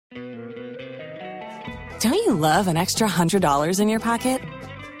Don't you love an extra $100 in your pocket?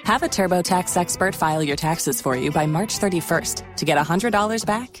 Have a TurboTax expert file your taxes for you by March 31st to get $100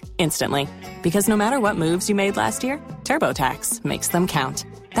 back instantly. Because no matter what moves you made last year, TurboTax makes them count.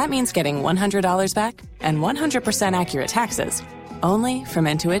 That means getting $100 back and 100% accurate taxes, only from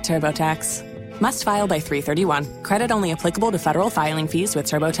Intuit TurboTax. Must file by 3/31. Credit only applicable to federal filing fees with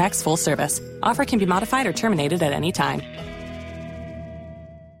TurboTax full service. Offer can be modified or terminated at any time.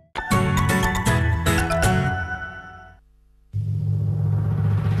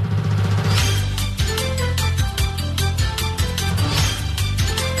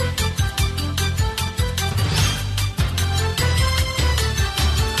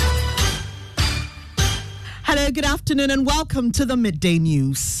 Hello, good afternoon and welcome to the Midday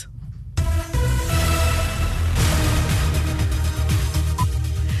News.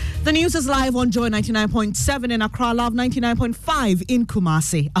 The news is live on Joy 99.7 in Accra, Love 99.5 in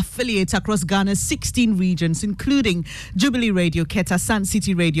Kumasi. Affiliates across Ghana's 16 regions, including Jubilee Radio Keta, Sun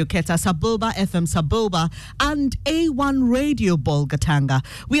City Radio Keta, Saboba FM Saboba, and A1 Radio Bolgatanga.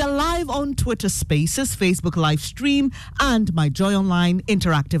 We are live on Twitter Spaces, Facebook live stream, and My Joy Online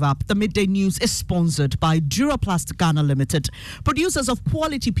interactive app. The Midday News is sponsored by Duraplast Ghana Limited, producers of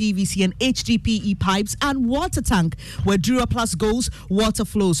quality PVC and HDPE pipes and water tank. Where Duraplast goes, water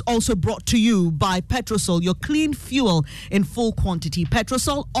flows. Also brought to you by Petrosol, your clean fuel in full quantity.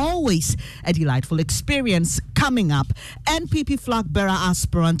 Petrosol, always a delightful experience. Coming up, NPP Flagbearer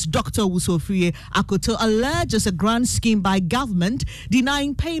aspirant Dr. Afriyie Akoto alleges a grant scheme by government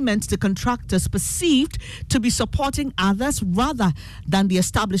denying payments to contractors perceived to be supporting others rather than the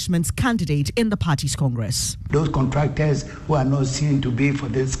establishment's candidate in the party's Congress. Those contractors who are not seen to be for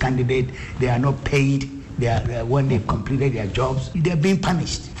this candidate, they are not paid. When they've completed their jobs, they're being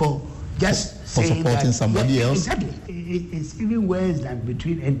punished for just for supporting somebody else. Exactly. It's even worse than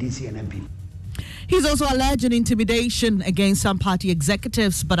between NDC and NPP. He's also alleging intimidation against some party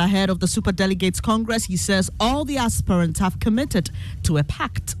executives, but ahead of the Superdelegates Congress, he says all the aspirants have committed to a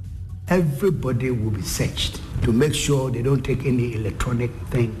pact. Everybody will be searched to make sure they don't take any electronic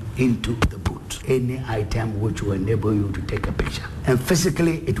thing into the booth. Any item which will enable you to take a picture. And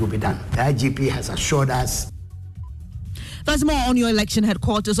physically, it will be done. The IGP has assured us. There's more on your election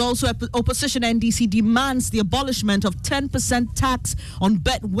headquarters. Also, opposition NDC demands the abolishment of 10% tax on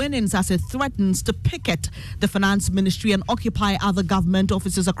bet winnings as it threatens to picket the finance ministry and occupy other government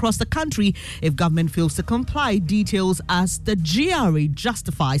offices across the country if government fails to comply. Details as the GRA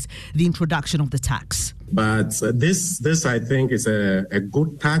justifies the introduction of the tax. But this I think is a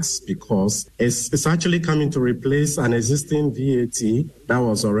good tax because it's actually coming to replace an existing VAT that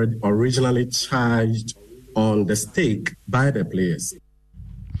was already originally charged on the stake by the players.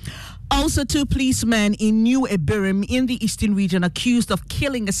 Also, 2 policemen in New Ibirim in the Eastern region accused of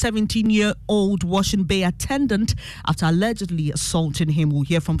killing a 17-year-old Washington Bay attendant after allegedly assaulting him. We'll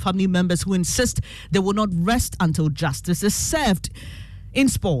hear from family members who insist they will not rest until justice is served. In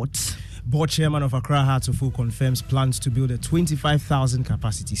sports, Board Chairman of Accra Hearts confirms plans to build a 25,000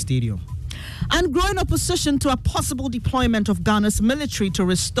 capacity stadium. And growing opposition to a possible deployment of Ghana's military to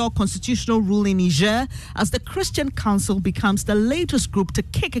restore constitutional rule in Niger as the Christian Council becomes the latest group to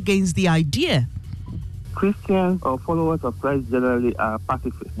kick against the idea. Christians or followers of Christ generally are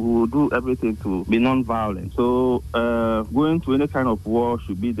pacifists. We will do everything to be non-violent. So going to any kind of war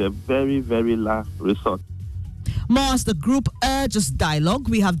should be the very, very last resort. More as the group urges dialogue.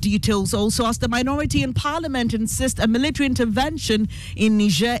 We have details also as the minority in parliament insist a military intervention in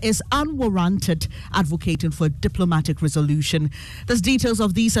Niger is unwarranted, advocating for a diplomatic resolution. There's details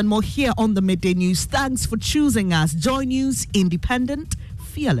of these and more here on the Midday News. Thanks for choosing us. Joy News, independent,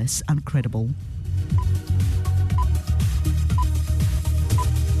 fearless and credible.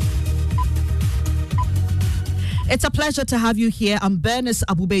 It's a pleasure to have you here. I'm Bernice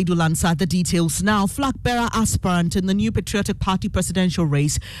Abubeidu-Lansa. The details now. Flagbearer aspirant in the New Patriotic Party presidential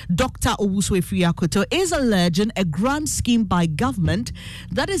race, Dr. Afriyie Akoto, is alleging a grant scheme by government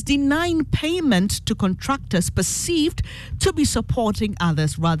that is denying payment to contractors perceived to be supporting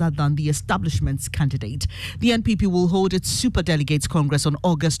others rather than the establishment's candidate. The NPP will hold its Superdelegates Congress on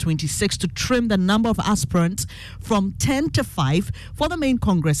August 26 to trim the number of aspirants from 10 to 5 for the main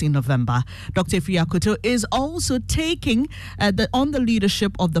Congress in November. Dr. Afriyie Akoto is also taking on the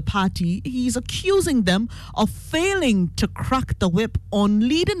leadership of the party. He's accusing them of failing to crack the whip on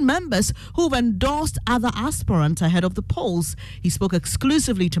leading members who've endorsed other aspirants ahead of the polls. He spoke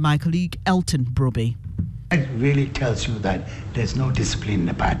exclusively to my colleague Elton Brobe. It really tells you that there's no discipline in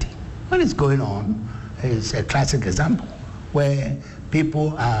the party. What is going on is a classic example where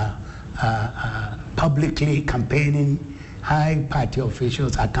people are publicly campaigning high party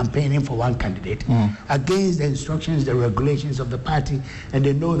officials are campaigning for one candidate against the instructions, the regulations of the party, and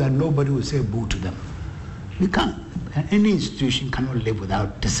they know that nobody will say boo to them. You can't. Any institution cannot live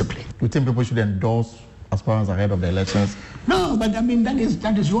without discipline. You think people should endorse aspirants ahead of the elections? No, but I mean, that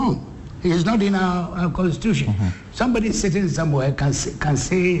is wrong. It is not in our constitution. Somebody sitting somewhere can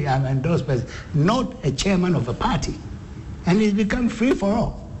say I'm endorsed, but not a chairman of a party. And it's become free for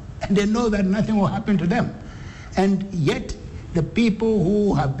all. And they know that nothing will happen to them. And yet, the people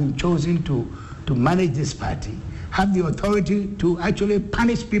who have been chosen to manage this party have the authority to actually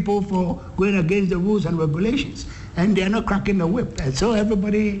punish people for going against the rules and regulations. And they are not cracking the whip. And so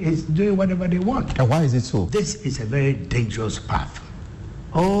everybody is doing whatever they want. And why is it so? This is a very dangerous path.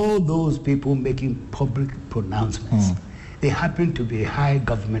 All those people making public pronouncements, they happen to be high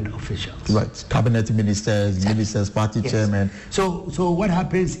government officials. Right, cabinet ministers, ministers, party chairman. So what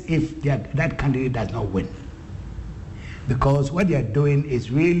happens if that candidate does not win? Because what they are doing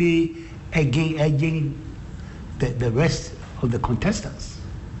is really egging the rest of the contestants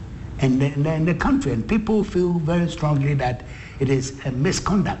and the country. And people feel very strongly that it is a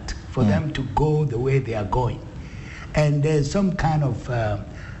misconduct for them to go the way they are going. And there's some kind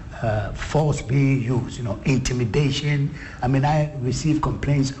of force being used, intimidation. I mean, I receive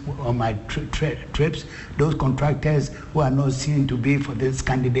complaints on my trips. Those contractors who are not seen to be for this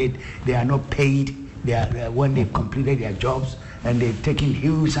candidate, they are not paid. When they've completed their jobs, and they've taken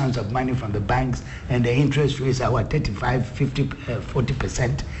huge sums of money from the banks, and the interest rates are 35, 50,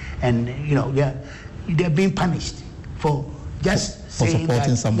 40%, and they're being punished for just saying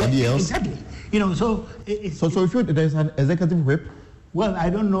supporting that, somebody else. Exactly. So if there's an executive whip. Well, I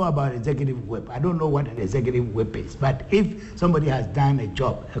don't know about executive whip. I don't know what an executive whip is. But if somebody has done a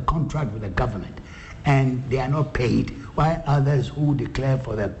job, a contract with the government, and they are not paid, while others who declare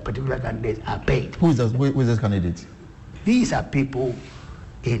for the particular candidate are paid. Who is this candidate? These are people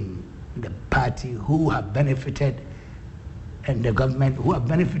in the party who have benefited, and the government who have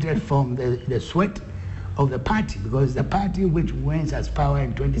benefited from the sweat of the party, because the party which wins as power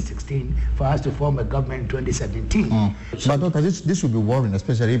in 2016 for us to form a government in 2017. But Doctor, this should be worrying,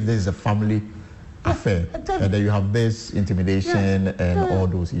 especially if this is a family affair, exactly. And then you have this intimidation and all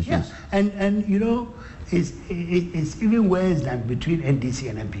those issues. Yeah. And it's even worse than between NDC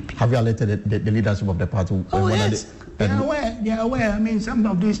and NPP. Have you alerted the leadership of the party? Oh, yes. They are aware. I mean, some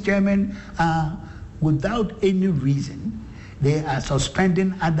of these chairmen are, without any reason, they are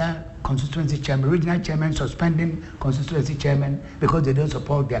suspending other constituency chairmen, regional chairmen suspending constituency chairmen because they don't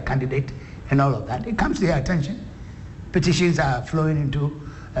support their candidate and all of that. It comes to their attention. Petitions are flowing into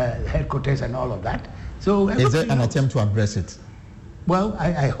headquarters and all of that. So is there an attempt to address it? Well,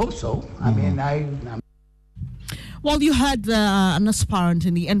 I hope so. I mean, Well, you had an aspirant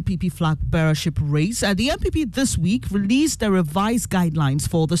in the NPP Flagbearer Race. The NPP this week released the revised guidelines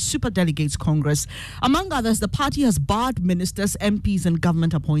for the Superdelegates Congress. Among others, the party has barred ministers, MPs and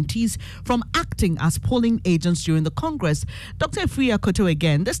government appointees from acting as polling agents during the Congress. Dr. Afriyie Akoto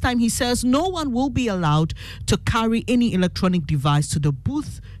again. This time he says no one will be allowed to carry any electronic device to the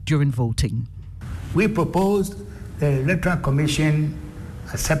booth during voting. We proposed, the Electoral Commission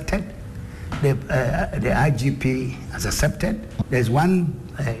accepted. The IGP has accepted. There's one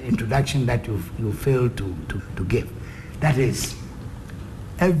introduction that you failed to give. That is,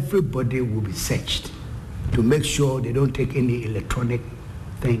 everybody will be searched to make sure they don't take any electronic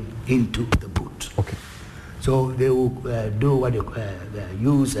thing into the booth. Okay. So they will do what they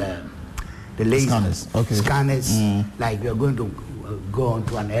use the laser scanners. Okay. Scanners, like you're going to go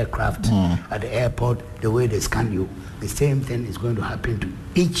onto an aircraft at the airport, the way they scan you. The same thing is going to happen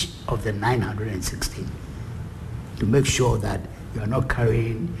to each of the 916 to make sure that you are not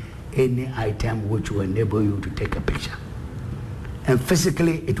carrying any item which will enable you to take a picture. And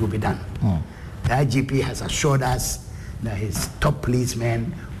physically, it will be done. The IGP has assured us that his top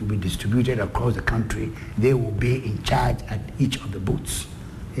policemen will be distributed across the country. They will be in charge at each of the booths.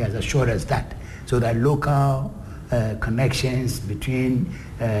 He has assured us that, so that local connections between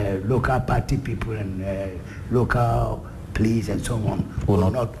local party people and local police and so on will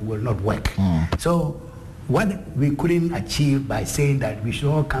not work. So what we couldn't achieve by saying that we should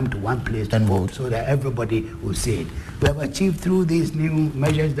all come to one place to vote so that everybody will see it, we have achieved through these new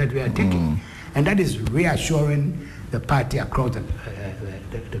measures that we are taking. And that is reassuring the party across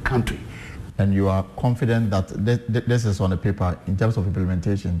the country. And you are confident that this is on the paper. In terms of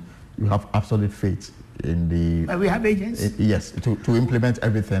implementation, you have absolute faith in the... But we have agents. Yes, to implement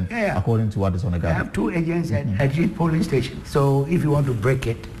everything according to what is on the guide. We have 2 agents at each polling station. So if you want to break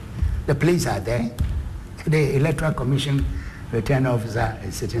it, the police are there. The Electoral Commission return officer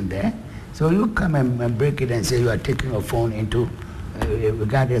is sitting there. So you come and break it and say you are taking a phone into,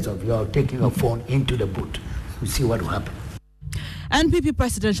 regardless of your taking a phone into the booth. You see what will happen. NPP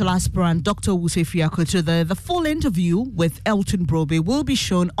presidential aspirant Dr. Afriyie Akoto. The full interview with Elton Brobe will be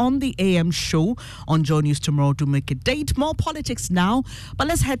shown on the AM show on Joy News tomorrow to make a date. More politics now, but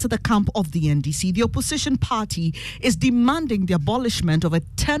let's head to the camp of the NDC. The opposition party is demanding the abolishment of a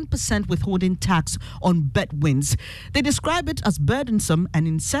 10% withholding tax on bet wins. They describe it as burdensome and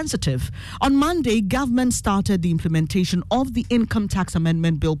insensitive. On Monday, government started the implementation of the income tax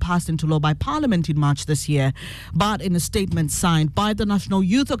amendment bill passed into law by Parliament in March this year. But in a statement signed by the National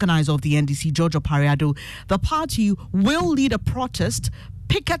Youth Organizer of the NDC, George Opariado, the party will lead a protest,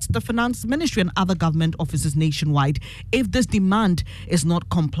 picket the Finance Ministry and other government offices nationwide if this demand is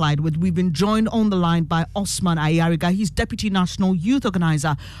not complied with. We've been joined on the line by Osman Ayariga. He's Deputy National Youth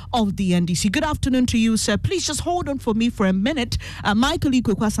Organizer of the NDC. Good afternoon to you, sir. Please just hold on for me for a minute. My colleague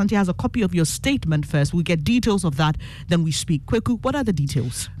Kweku Asante has a copy of your statement first. We'll get details of that, then we speak. Kweku, what are the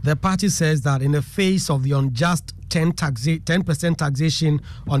details? The party says that in the face of the unjust 10% taxation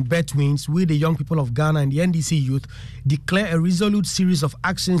on bet wins, we, the young people of Ghana and the NDC youth, declare a resolute series of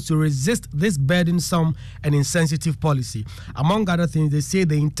actions to resist this burdensome and insensitive policy. Among other things, they say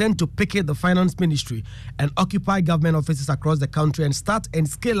they intend to picket the Finance Ministry and occupy government offices across the country and start and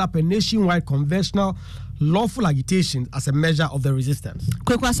scale up a nationwide conventional lawful agitation as a measure of the resistance.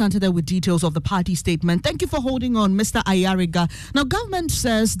 Kweku Asante there with details of the party statement. Thank you for holding on, Mr. Ayariga. Now, government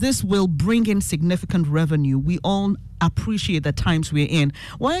says this will bring in significant revenue. We all appreciate the times we're in.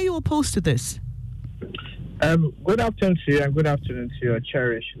 Why are you opposed to this? Good afternoon to you and good afternoon to your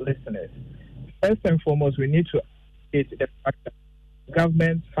cherished listeners. First and foremost, we need to appreciate the fact that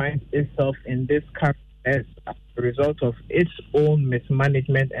government finds itself in this current mess as a result of its own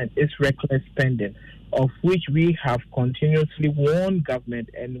mismanagement and its reckless spending, of which we have continuously warned government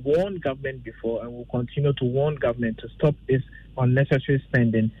before and will continue to warn government to stop this unnecessary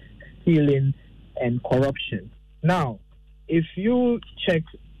spending, stealing, and corruption. Now, if you check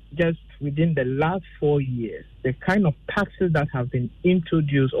just within the last 4 years, the kind of taxes that have been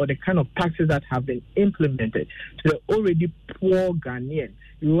introduced or the kind of taxes that have been implemented to the already poor Ghanaian,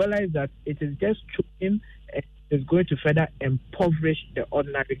 you realize that it is just choking and is going to further impoverish the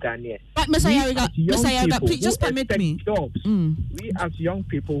ordinary Ghanaian. But Mr. Ayariga, please just permit me. We as young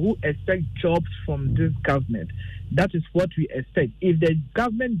people who expect jobs from this government, that is what we expect. If the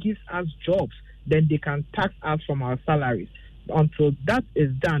government gives us jobs, then they can tax us from our salaries. Until that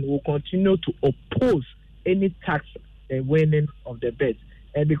is done, we'll continue to oppose any tax winning of the bets,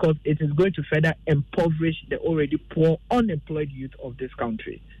 because it is going to further impoverish the already poor, unemployed youth of this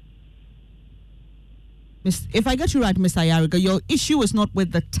country. If I get you right, Mr. Ayariga, your issue is not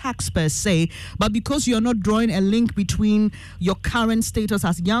with the tax per se, but because you're not drawing a link between your current status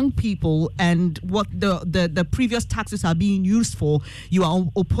as young people and what the previous taxes are being used for, you are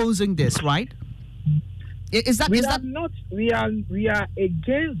opposing this, right? We are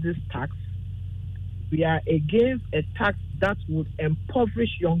against this tax. We are against a tax that would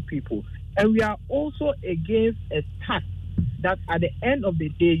impoverish young people. And we are also against a tax that at the end of the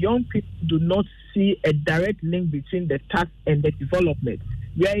day, young people do not see a direct link between the tax and the development.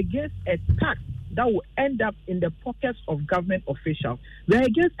 We are against a tax that will end up in the pockets of government officials. We are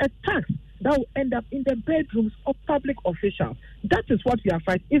against a tax that will end up in the bedrooms of public officials. That is what we are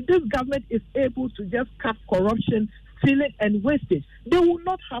fighting. If this government is able to just cut corruption, stealing, and wastage, they will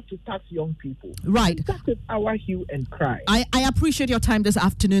not have to tax young people. Right. And that is our hue and cry. I appreciate your time this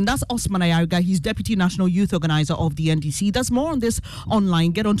afternoon. That's Osman Ayariga. He's Deputy National Youth Organizer of the NDC. There's more on this online.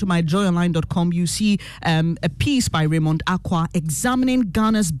 Get onto myjoyonline.com. You see a piece by Raymond Akwa examining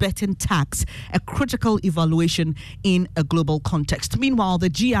Ghana's betting tax, a critical evaluation in a global context. Meanwhile, the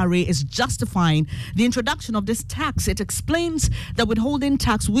GRA is justifying the introduction of this tax. It explains that withholding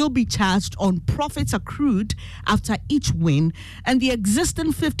tax will be charged on profits accrued after each win, and the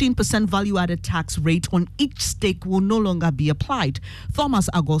existing 15% value-added tax rate on each stake will no longer be applied. Thomas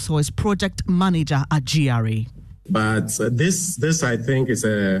Agoso is project manager at GRA. But this I think is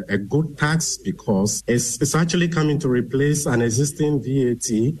a good tax because it's actually coming to replace an existing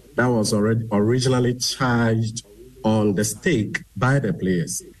VAT that was already originally charged on the stake by the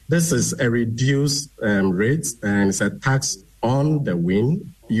players. This is a reduced rate and it's a tax on the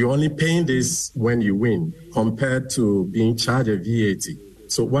win. You're only paying this when you win compared to being charged a VAT.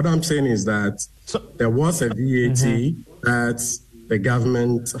 So what I'm saying is that there was a VAT that the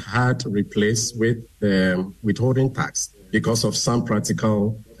government had replaced with withholding tax because of some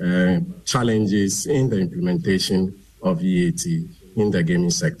practical challenges in the implementation of VAT in the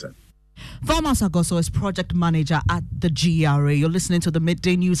gaming sector. Thomas Agoso is project manager at the GRA. You're listening to the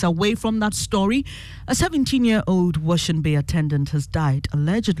Midday News. Away from that story, a 17-year-old Washington Bay attendant has died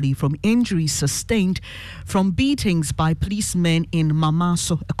allegedly from injuries sustained from beatings by policemen in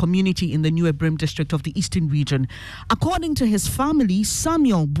Mamaso, a community in the New Ebrim district of the Eastern Region. According to his family,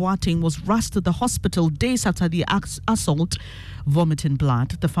 Samuel Boateng was rushed to the hospital days after the assault, vomiting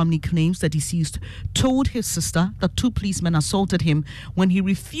blood. The family claims the deceased told his sister that 2 policemen assaulted him when he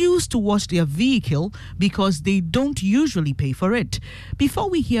refused to wash their vehicle because they don't usually pay for it. Before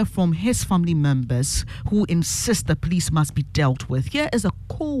we hear from his family members who insist the police must be dealt with, here is a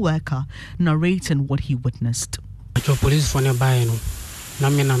co-worker narrating what he witnessed. I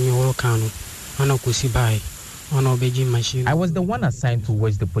was the one assigned to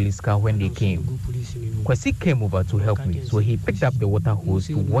watch the police car when they came. Kwesi came over to help me, so he picked up the water hose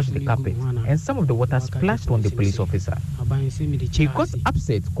to wash the carpet, and some of the water splashed on the police officer. He got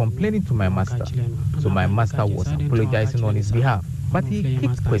upset, complaining to my master, so my master was apologizing on his behalf, but he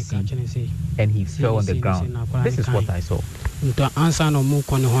kicked Kwesi, and he fell on the ground. This is what I saw.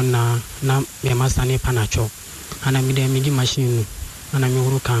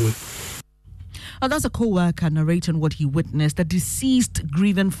 That's a co-worker narrating what he witnessed. The deceased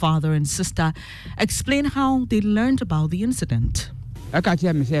grieving father and sister explain how they learned about the incident. I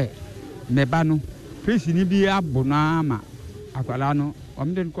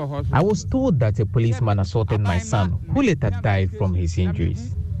was told that a policeman assaulted my son, who later died from his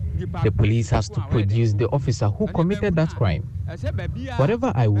injuries. The police has to produce the officer who committed that crime.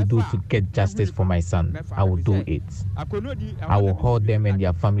 Whatever I will do to get justice for my son, I will do it. I will hold them and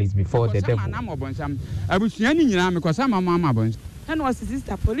their families before the devil.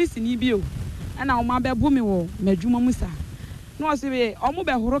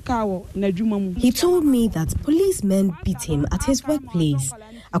 He told me that policemen beat him at his workplace.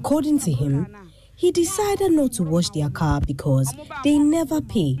 According to him, he decided not to wash their car because they never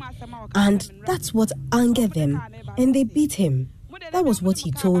pay. And that's what angered them, and they beat him. That was what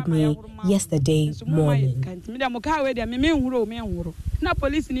he told me yesterday morning.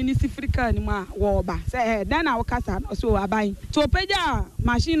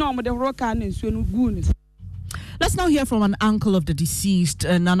 Let's now hear from an uncle of the deceased,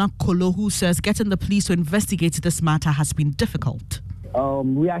 Nana Kolo, who says getting the police to investigate this matter has been difficult.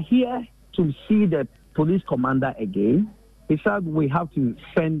 We are here to see the police commander again. He said we have to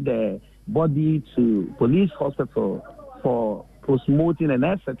send the body to police hospital for post-mortem and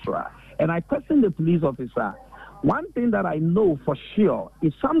etc. And I questioned the police officer. One thing that I know for sure,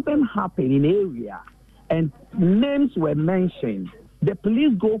 if something happened in area and names were mentioned, the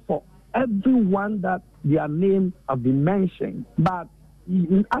police go for everyone that their names have been mentioned. But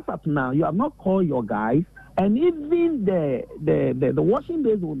as of now, you have not called your guys. And even the Washington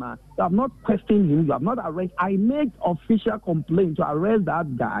Bay owner, you have not questioned him, you have not arrested. I made official complaint to arrest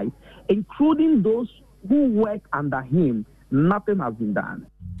that guy, including those who work under him. Nothing has been done.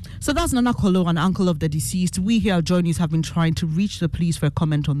 So that's Nana Kolo, an uncle of the deceased. We here at Joy News have been trying to reach the police for a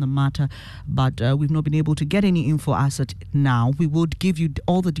comment on the matter, but we've not been able to get any info as of now. We would give you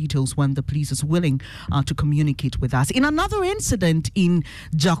all the details when the police is willing to communicate with us. In another incident in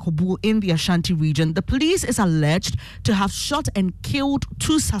Jakobu in the Ashanti region, the police is alleged to have shot and killed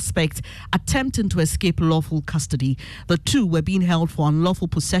 2 suspects attempting to escape lawful custody. The 2 were being held for unlawful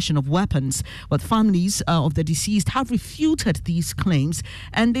possession of weapons, but families of the deceased have refuted these claims,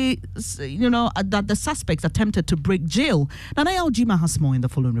 and they that the suspects attempted to break jail. Nana Aljima has more in the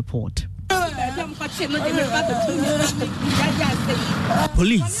following report.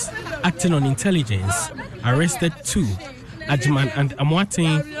 Police, acting on intelligence, arrested 2, Ajman and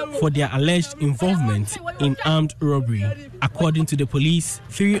Amwateng, for their alleged involvement in armed robbery. According to the police,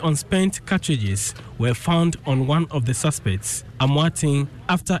 3 unspent cartridges were found on one of the suspects, Amwateng,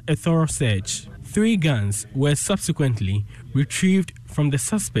 after a thorough search. 3 guns were subsequently retrieved from the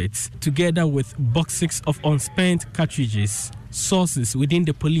suspects, together with boxes of unspent cartridges. Sources within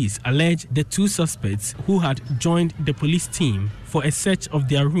the police allege the 2 suspects who had joined the police team for a search of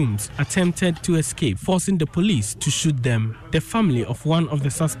their rooms attempted to escape, forcing the police to shoot them. The family of one of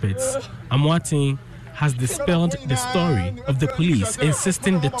the suspects, Amwateng, has dispelled the story of the police,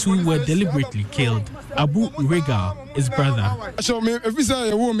 insisting the 2 were deliberately killed. Abu Regal, his brother.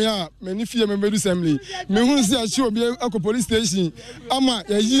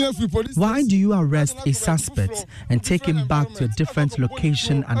 Why do you arrest a suspect and take him back to a different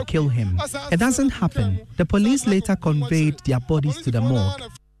location and kill him? It doesn't happen. The police later conveyed their bodies to the morgue.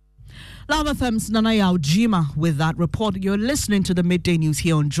 Love FM's Nanaya Ojima with that report. You're listening to the Midday News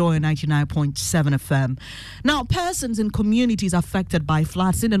here on Joy 99.7 FM. Now, persons in communities affected by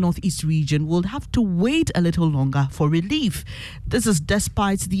floods in the northeast region will have to wait a little longer for relief. This is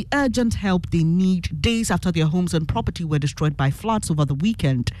despite the urgent help they need days after their homes and property were destroyed by floods over the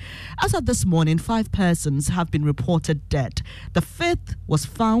weekend. As of this morning, 5 persons have been reported dead. The 5th was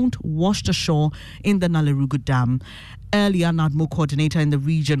found washed ashore in the Nalerugu Dam. Earlier, NADMO coordinator in the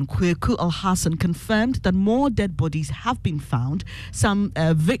region, Kweku Al-Hassan, confirmed that more dead bodies have been found. Some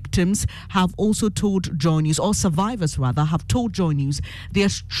victims have also told Joy News, or survivors rather, have told Joy News they are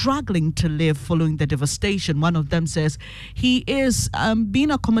struggling to live following the devastation. One of them says he is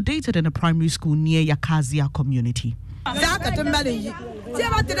being accommodated in a primary school near Yakazia community.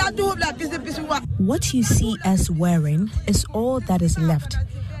 What you see us wearing is all that is left.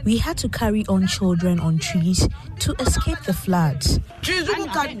 We had to carry on children on trees to escape the floods.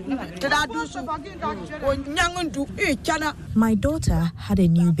 My daughter had a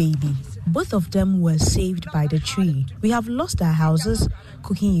new baby. Both of them were saved by the tree. We have lost our houses,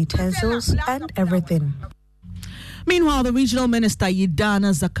 cooking utensils, and everything. Meanwhile, the regional minister,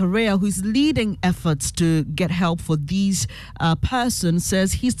 Yidana Zakaria, who is leading efforts to get help for these persons,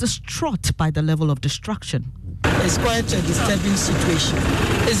 says he's distraught by the level of destruction. It's quite a disturbing situation.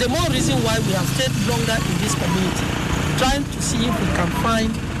 It's the more reason why we have stayed longer in this community, trying to see if we can find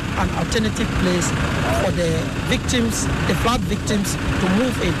an alternative place for the victims, the flood victims, to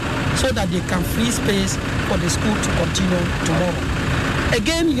move in so that they can free space for the school to continue tomorrow.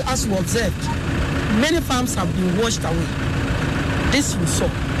 Again, as you observed, many farms have been washed away. This you saw.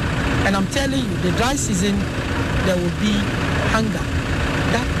 And I'm telling you, the dry season, there will be hunger.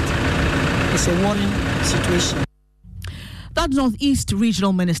 That is a worrying situation. That's Northeast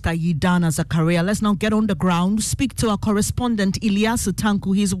Regional Minister Yidana Zakaria. Let's now get on the ground, speak to our correspondent Ilyasu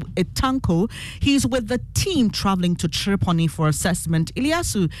Tanko. He's with the team traveling to Tripoli for assessment.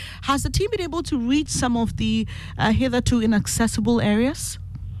 Ilyasu, has the team been able to reach some of the hitherto inaccessible areas?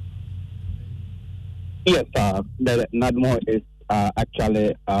 Yes, the NADMO is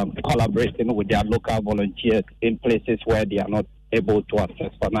actually collaborating with their local volunteers in places where they are not able to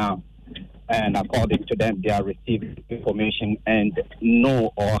access for now. And according to them, they are receiving information and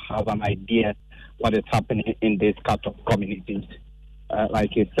know or have an idea what is happening in these cut-off communities.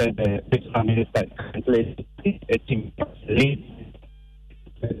 Like you said, the Prime Minister is currently a team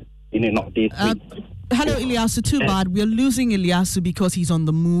in the northeast. Hello, Ilyasu. Too bad. We're losing Ilyasu because he's on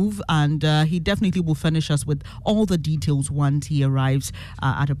the move, and he definitely will furnish us with all the details once he arrives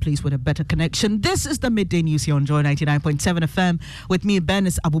at a place with a better connection. This is the Midday News here on Joy 99.7 FM with me,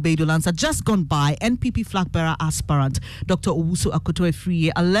 Benis Abubeidulansa. Just gone by, NPP Flagbearer aspirant Dr. Owusu Akoto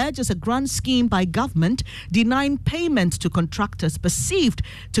Afriyie alleges a grant scheme by government denying payment to contractors perceived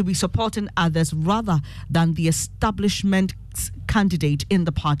to be supporting others rather than the establishment candidate in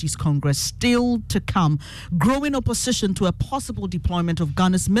the party's Congress. Still to come, growing opposition to a possible deployment of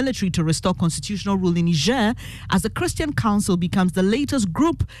Ghana's military to restore constitutional rule in Niger as the Christian Council becomes the latest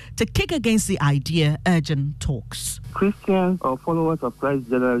group to kick against the idea, urgent talks. Christians or followers of Christ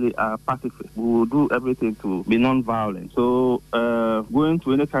generally are pacifist. We will do everything to be non-violent. So going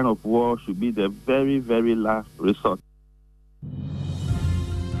to any kind of war should be the very, very last resort.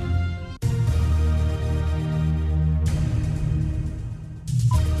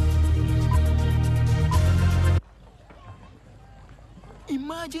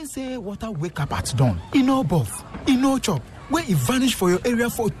 Imagine say water wake up at dawn. You know buff, you know chop. Where it vanish for your area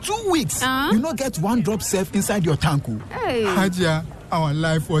for 2 weeks. You not get one drop safe inside your tank. Hey. Haja, our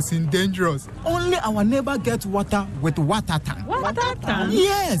life was in dangerous. Only our neighbor gets water with water tank. Water tank?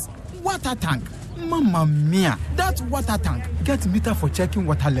 Yes, water tank. Mamma mia, that water tank gets meter for checking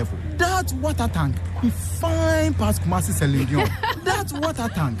water level. That water tank be fine past Kumasi Selenium. That water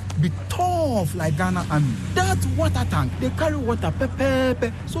tank be tough like Ghana Army. That water tank, they carry water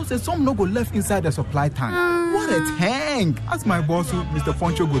pepe. So say some no go left inside the supply tank. What a tank! As my boss, Mr.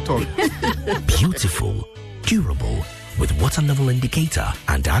 Poncho, go talk. Beautiful, durable, with water level indicator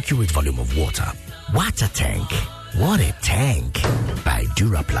and accurate volume of water. Water tank. What a tank! By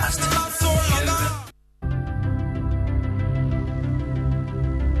Duraplast.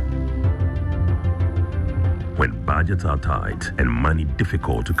 When budgets are tight and money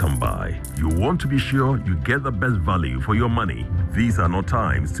difficult to come by, you want to be sure you get the best value for your money. These are not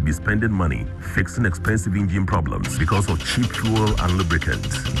times to be spending money fixing expensive engine problems because of cheap fuel and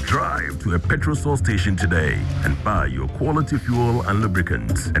lubricants. Drive to a petrol source station today and buy your quality fuel and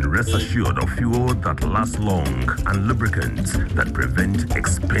lubricants, and rest assured of fuel that lasts long and lubricants that prevent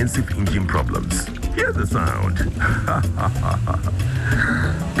expensive engine problems. Here's the sound.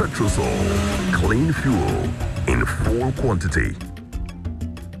 Petrosol, clean fuel in full quantity.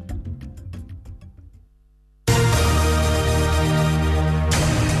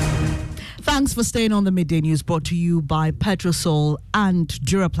 Thanks for staying on the Midday News, brought to you by Petrosol and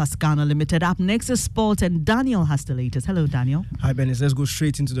Duraplast Ghana Limited. Up next is sport, and Daniel has the latest. Hello, Daniel. Hi, Benis. Let's go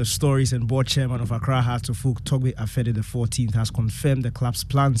straight into the stories. And board chairman of Accra Hearts of Oak, Togbe Afede the 14th, has confirmed the club's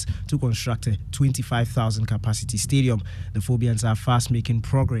plans to construct a 25,000 capacity stadium. The Phobians are fast making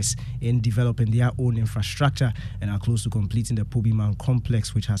progress in developing their own infrastructure and are close to completing the Pobiman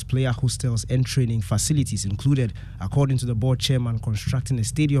complex, which has player hostels and training facilities included. According to the board chairman, constructing a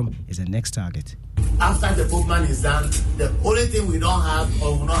stadium is the next target. After the Pobiman is done, the only thing we don't have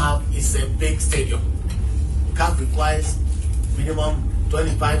or will not have is a big stadium. CAF requires minimum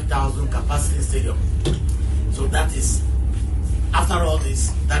 25,000 capacity stadium. So that is, after all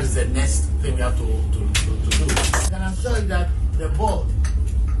this, that is the next thing we have to do. And I'm sure that the board,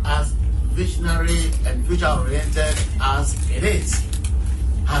 as visionary and future-oriented as it is,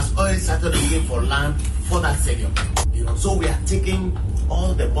 has already started looking for land for that stadium. So we are ticking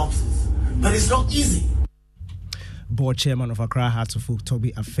all the boxes. But it's not easy. Board chairman of Accra Hearts of Oak,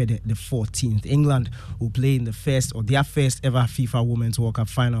 Togbe Afede the 14th. England will play in their first ever FIFA Women's World Cup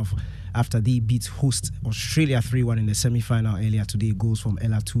final after they beat host Australia 3-1 in the semi-final earlier today. Goals from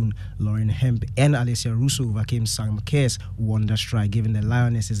Ella Toon, Lauren Hemp and Alessia Russo overcame Sam Kerr's wonder strike, giving the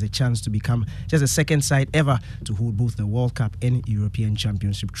Lionesses a chance to become just the second side ever to hold both the World Cup and European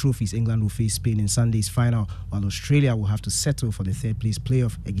Championship trophies. England will face Spain in Sunday's final, while Australia will have to settle for the third place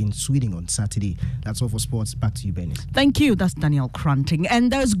playoff against Sweden on Saturday. That's all for sports. Back to you, Benny. Thank you. That's Daniel Cranting. And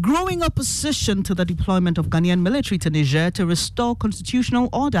there's growing opposition to the deployment of Ghanaian military to Niger to restore constitutional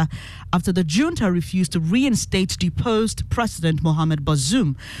order after the junta refused to reinstate deposed President Mohamed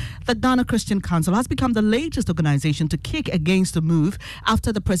Bazoum. The Ghana Christian Council has become the latest organization to kick against the move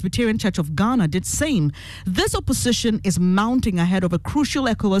after the Presbyterian Church of Ghana did same. This opposition is mounting ahead of a crucial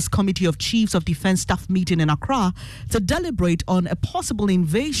ECOWAS Committee of Chiefs of Defense staff meeting in Accra to deliberate on a possible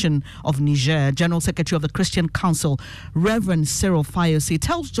invasion of Niger. General Secretary of the Christian Council, Reverend Cyril Fayose,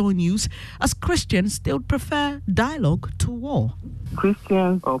 tells Joy News, as Christians, they would prefer dialogue to war.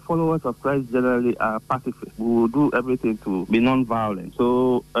 Christians or followers of Christ generally are pacifists. We will do everything to be non-violent.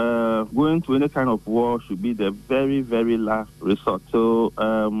 So going to any kind of war should be the very, very last resort. So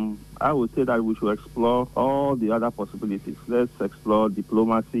I would say that we should explore all the other possibilities. Let's explore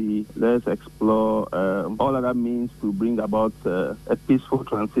diplomacy. Let's explore all other means to bring about a peaceful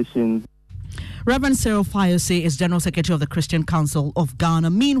transition. Reverend Cyril Fayose is General Secretary of the Christian Council of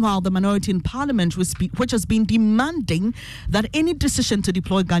Ghana. Meanwhile, the minority in Parliament, which has been demanding that any decision to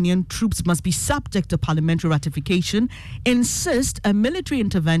deploy Ghanaian troops must be subject to parliamentary ratification, insist a military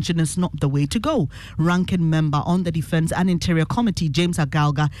intervention is not the way to go. Ranking member on the Defence and Interior Committee, James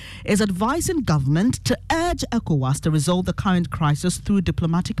Agalga, is advising government to urge ECOWAS to resolve the current crisis through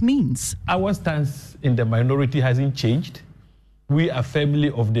diplomatic means. Our stance in the minority hasn't changed. We are firmly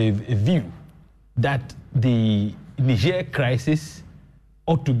of the view that the Niger crisis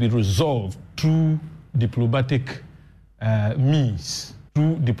ought to be resolved through diplomatic means.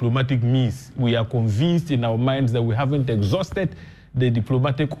 Through diplomatic means. We are convinced in our minds that we haven't exhausted the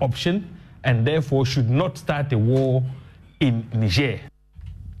diplomatic option and therefore should not start a war in Niger.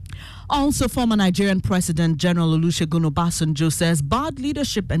 Also, former Nigerian President General Olusegun Obasanjo says bad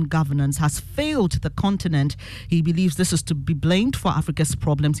leadership and governance has failed the continent. He believes this is to be blamed for Africa's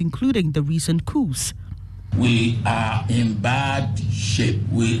problems, including the recent coups. We are in bad shape.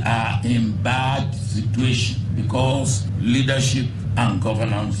 We are in bad situation because leadership and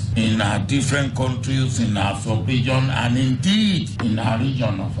governance in our different countries, in our sub-region, and indeed in our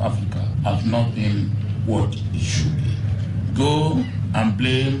region of Africa has not been what it should be. Go and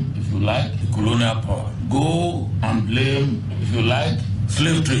blame, if you like, the colonial power. Go and blame, if you like,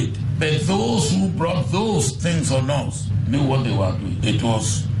 slave trade. But those who brought those things on us knew what they were doing. It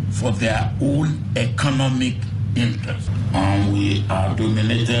was for their own economic interest. And we are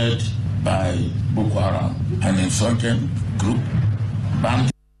dominated by Boko Haram, an insurgent group.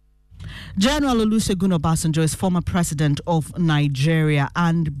 General Olusegun Obasanjo is former president of Nigeria.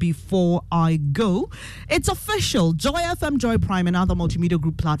 And before I go, it's official. Joy FM, Joy Prime, and other multimedia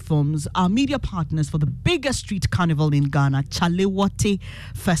group platforms are media partners for the biggest street carnival in Ghana. Chalewate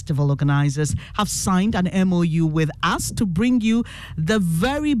Festival organizers have signed an MOU with us to bring you the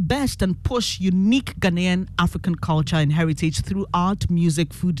very best and push unique Ghanaian African culture and heritage through art,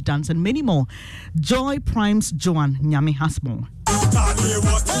 music, food, dance, and many more. Joy Prime's Joan Nyame has more.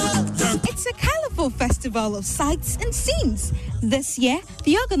 It's a colorful beautiful festival of sights and scenes. This year,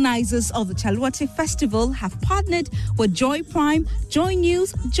 the organizers of the Chalwati Festival have partnered with Joy Prime, Joy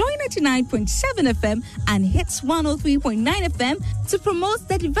News, Joy 99.7 FM and Hits 103.9 FM to promote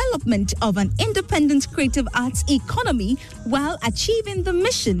the development of an independent creative arts economy while achieving the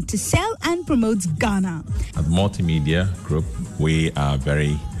mission to sell and promote Ghana. At Multimedia Group, we are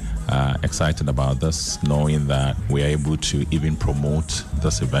very excited about this, knowing that we are able to even promote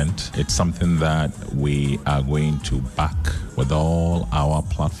this event. It's something that we are going to back with all our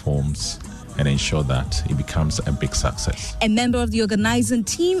platforms and ensure that it becomes a big success. A member of the organizing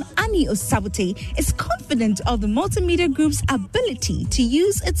team, Annie Osabote, is confident of the Multimedia Group's ability to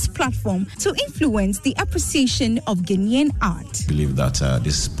use its platform to influence the appreciation of Ghanaian art. I believe that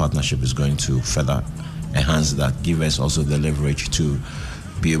this partnership is going to further enhance that, give us also the leverage to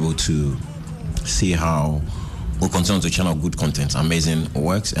be able to see how we'll continue to channel good content, amazing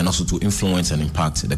works, and also to influence and impact the